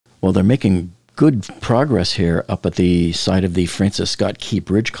Well, they're making good progress here up at the site of the Francis Scott Key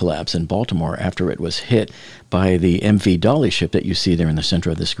Bridge collapse in Baltimore after it was hit by the MV Dolly ship that you see there in the center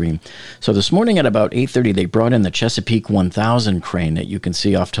of the screen. So this morning at about 8:30, they brought in the Chesapeake 1000 crane that you can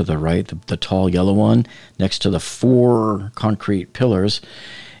see off to the right, the tall yellow one next to the 4 concrete pillars.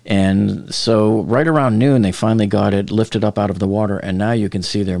 And so right around noon, they finally got it lifted up out of the water, and now you can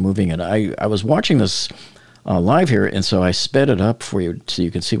see they're moving it. I was watching this live here, and so I sped it up for you so you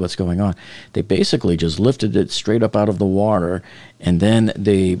can see what's going on. They basically just lifted it straight up out of the water, and then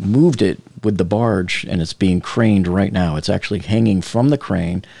they moved it with the barge, and it's being craned right now. It's actually hanging from the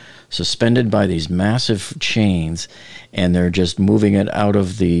crane, suspended by these massive chains, and they're just moving it out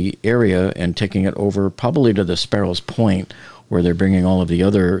of the area and taking it over probably to the Sparrows Point, where they're bringing all of the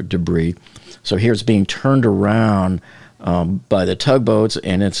other debris. So here it's being turned around by the tugboats,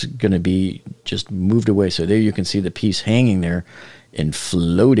 and it's going to be just moved away. So there you can see the piece hanging there and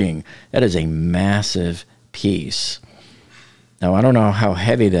floating. That is a massive piece. Now, I don't know how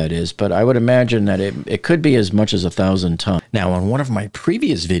heavy that is, but I would imagine that it could be as much as 1,000 tons. Now, on one of my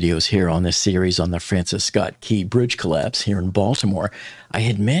previous videos here on this series on the Francis Scott Key Bridge collapse here in Baltimore, I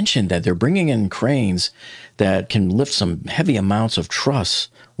had mentioned that they're bringing in cranes that can lift some heavy amounts of truss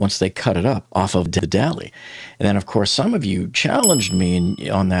once they cut it up off of the dally. And then, of course, some of you challenged me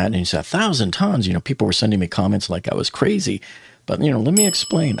on that, and you said 1,000 tons. You know, people were sending me comments like I was crazy. But, you know, let me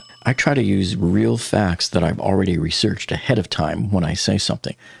explain. I try to use real facts that I've already researched ahead of time when I say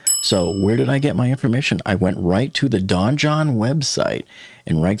something. So where did I get my information? I went right to the Don John website,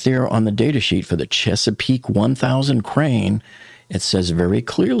 and right there on the data sheet for the Chesapeake 1000 crane, it says very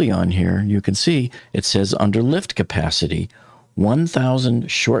clearly on here, you can see, it says under lift capacity, 1,000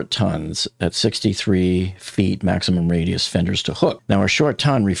 short tons at 63 feet maximum radius fenders to hook. Now, a short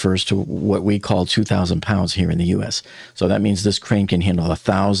ton refers to what we call 2,000 pounds here in the U.S. So that means this crane can handle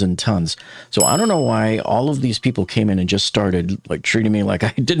 1,000 tons. So I don't know why all of these people came in and just started like treating me like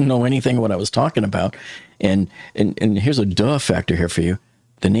I didn't know anything what I was talking about. And here's a duh factor here for you.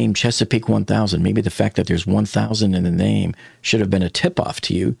 The name Chesapeake 1000, maybe the fact that there's 1,000 in the name should have been a tip-off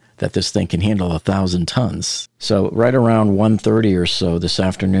to you that this thing can handle 1,000 tons. So right around 1:30 or so this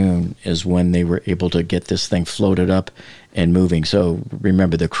afternoon is when they were able to get this thing floated up and moving. So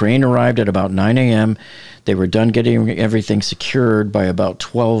remember, the crane arrived at about 9 a.m. They were done getting everything secured by about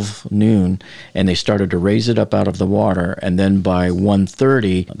 12 noon, and they started to raise it up out of the water. And then by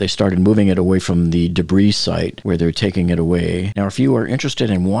 1:30, they started moving it away from the debris site where they're taking it away. Now, if you are interested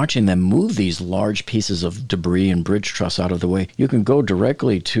in watching them move these large pieces of debris and bridge truss out of the way, you can go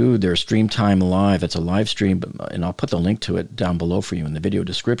directly to their Stream Time Live. It's a live stream, and I'll put the link to it down below for you in the video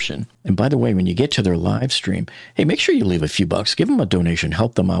description. And by the way, when you get to their live stream, hey, make sure you leave a few bucks. Give them a donation.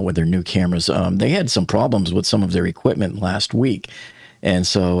 Help them out with their new cameras. They had some problems with some of their equipment last week. And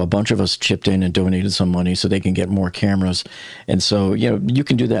so a bunch of us chipped in and donated some money so they can get more cameras. And so, you know, you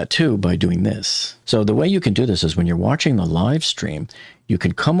can do that too by doing this. So the way you can do this is when you're watching the live stream, you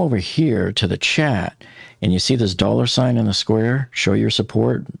can come over here to the chat, and you see this $sign in the square, show your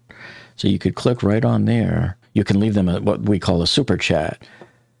support. So you could click right on there. You can leave them what we call a super chat.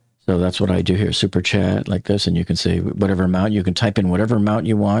 So that's what I do here, super chat like this, and you can say whatever amount. You can type in whatever amount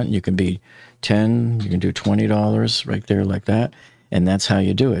you want. You can be 10, you can do $20 right there like that. And that's how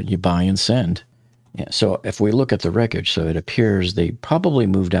you do it. You buy and send. Yeah, so if we look at the wreckage, so it appears they probably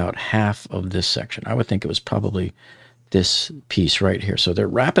moved out half of this section. I would think it was probably this piece right here. So they're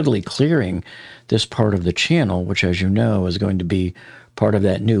rapidly clearing this part of the channel, which, as you know, is going to be part of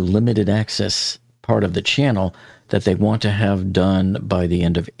that new limited access part of the channel that they want to have done by the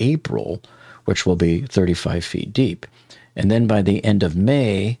end of April, which will be 35 feet deep. And then by the end of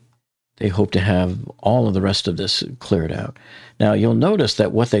May, they hope to have all of the rest of this cleared out. Now, you'll notice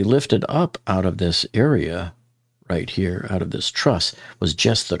that what they lifted up out of this area right here, out of this truss, was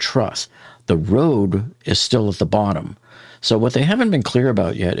just the truss. The road is still at the bottom. So what they haven't been clear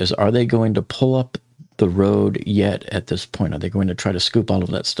about yet is, are they going to pull up the road yet at this point? Are they going to try to scoop all of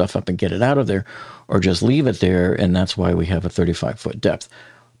that stuff up and get it out of there, or just leave it there, and that's why we have a 35-foot depth?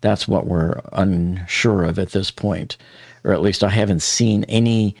 That's what we're unsure of at this point. Or at least I haven't seen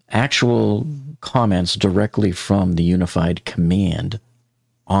any actual comments directly from the Unified Command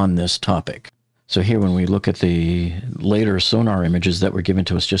on this topic. So here, when we look at the later sonar images that were given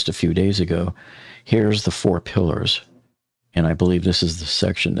to us just a few days ago, here's the 4 pillars. And I believe this is the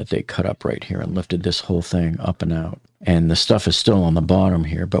section that they cut up right here and lifted this whole thing up and out. And the stuff is still on the bottom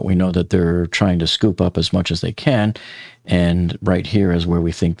here, but we know that they're trying to scoop up as much as they can. And right here is where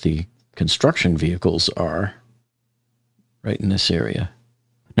we think the construction vehicles are, right in this area.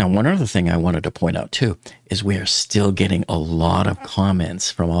 Now, one other thing I wanted to point out too is we are still getting a lot of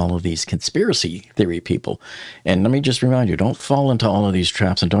comments from all of these conspiracy theory people. And let me just remind you, don't fall into all of these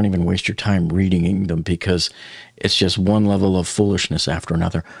traps and don't even waste your time reading them, because it's just one level of foolishness after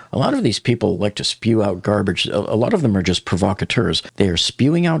another. A lot of these people like to spew out garbage. A lot of them are just provocateurs. They are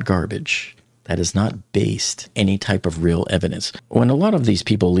spewing out garbage that is not based any type of real evidence. When a lot of these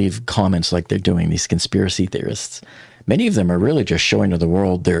people leave comments like they're doing, these conspiracy theorists, many of them are really just showing to the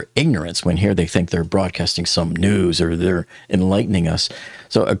world their ignorance, when here they think they're broadcasting some news or they're enlightening us.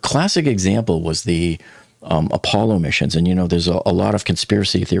 So a classic example was the Apollo missions. And, you know, there's a lot of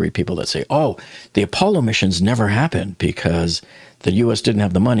conspiracy theory people that say, oh, the Apollo missions never happened because the U.S. didn't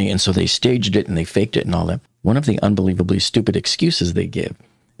have the money, and so they staged it and they faked it and all that. One of the unbelievably stupid excuses they give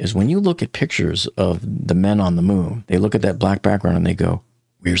is when you look at pictures of the men on the moon, they look at that black background and they go,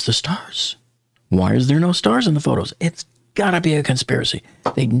 where's the stars? Why is there no stars in the photos? It's got to be a conspiracy.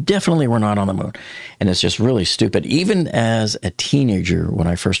 They definitely were not on the moon. And it's just really stupid. Even as a teenager, when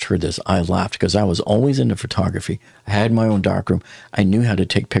I first heard this, I laughed because I was always into photography. I had my own darkroom. I knew how to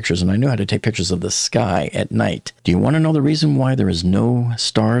take pictures, and I knew how to take pictures of the sky at night. Do you want to know the reason why there is no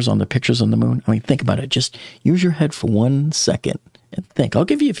stars on the pictures on the moon? I mean, think about it. Just use your head for 1 second and think. I'll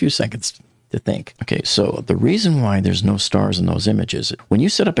give you a few seconds to think. Okay, so the reason why there's no stars in those images, when you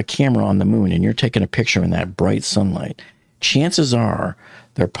set up a camera on the moon and you're taking a picture in that bright sunlight, chances are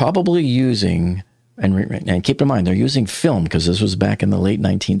they're probably using, and keep in mind, they're using film, because this was back in the late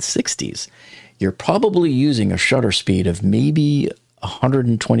 1960s. You're probably using a shutter speed of maybe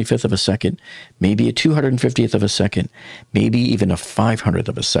 125th of a second, maybe a 250th of a second, maybe even a 500th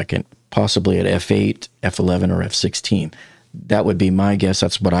of a second, possibly at f8, f11, or f16. That would be my guess.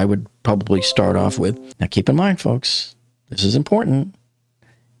 That's what I would probably start off with. Now, keep in mind, folks, this is important.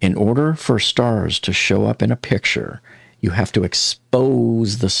 In order for stars to show up in a picture, you have to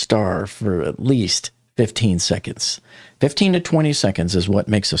expose the star for at least 15 seconds. 15 to 20 seconds is what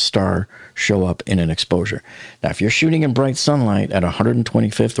makes a star show up in an exposure. Now, if you're shooting in bright sunlight at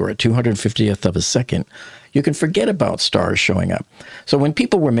 125th or a 250th of a second, you can forget about stars showing up. So when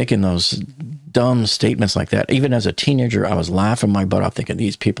people were making those dumb statements like that, even as a teenager, I was laughing my butt off thinking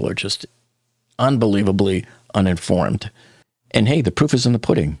these people are just unbelievably uninformed. And hey, the proof is in the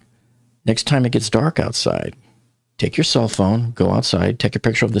pudding. Next time it gets dark outside, take your cell phone, go outside, take a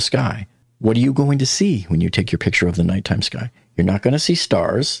picture of the sky. What are you going to see when you take your picture of the nighttime sky? You're not going to see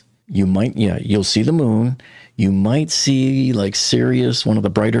stars. You might, you'll see the moon. You might see like Sirius, one of the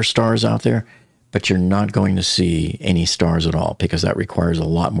brighter stars out there, but you're not going to see any stars at all, because that requires a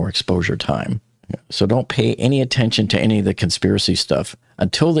lot more exposure time. So don't pay any attention to any of the conspiracy stuff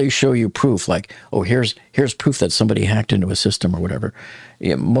until they show you proof, like, oh, here's proof that somebody hacked into a system or whatever.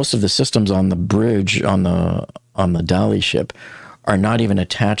 Most of the systems on the bridge on the Dali ship are not even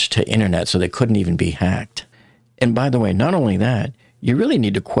attached to internet, so they couldn't even be hacked. And by the way, not only that, you really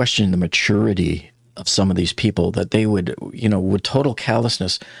need to question the maturity of some of these people, that they would, with total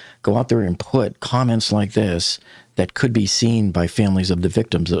callousness, go out there and put comments like this that could be seen by families of the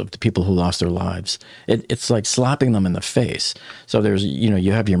victims, of the people who lost their lives. It's like slapping them in the face. So there's,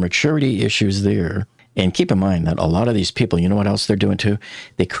 you have your maturity issues there. And keep in mind that a lot of these people, you know what else they're doing too?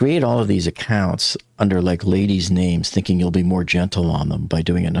 They create all of these accounts under like ladies' names, thinking you'll be more gentle on them by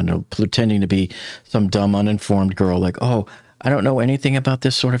doing it, under pretending to be some dumb, uninformed girl like, oh, I don't know anything about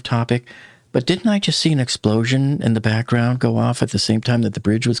this sort of topic, but didn't I just see an explosion in the background go off at the same time that the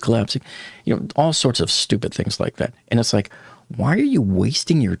bridge was collapsing? All sorts of stupid things like that. And it's like, why are you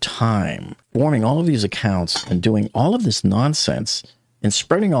wasting your time forming all of these accounts and doing all of this nonsense and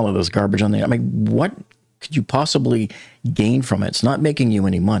spreading all of this garbage on the, I mean, what could you possibly gain from it? It's not making you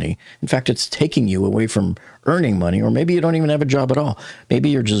any money. In fact, it's taking you away from earning money, or maybe you don't even have a job at all. Maybe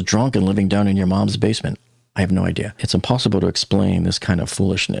you're just drunk and living down in your mom's basement. I have no idea. It's impossible to explain this kind of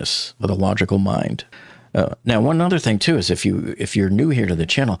foolishness with a logical mind. Now, one other thing too is if you're new here to the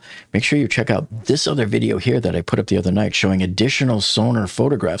channel, make sure you check out this other video here that I put up the other night showing additional sonar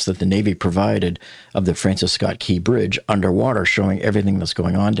photographs that the Navy provided of the Francis Scott Key Bridge underwater, showing everything that's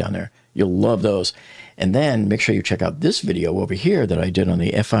going on down there. You'll love those. And then make sure you check out this video over here that I did on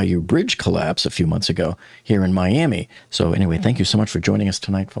the FIU bridge collapse a few months ago here in Miami. So anyway, thank you so much for joining us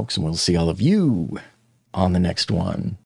tonight, folks, and we'll see all of you on the next one.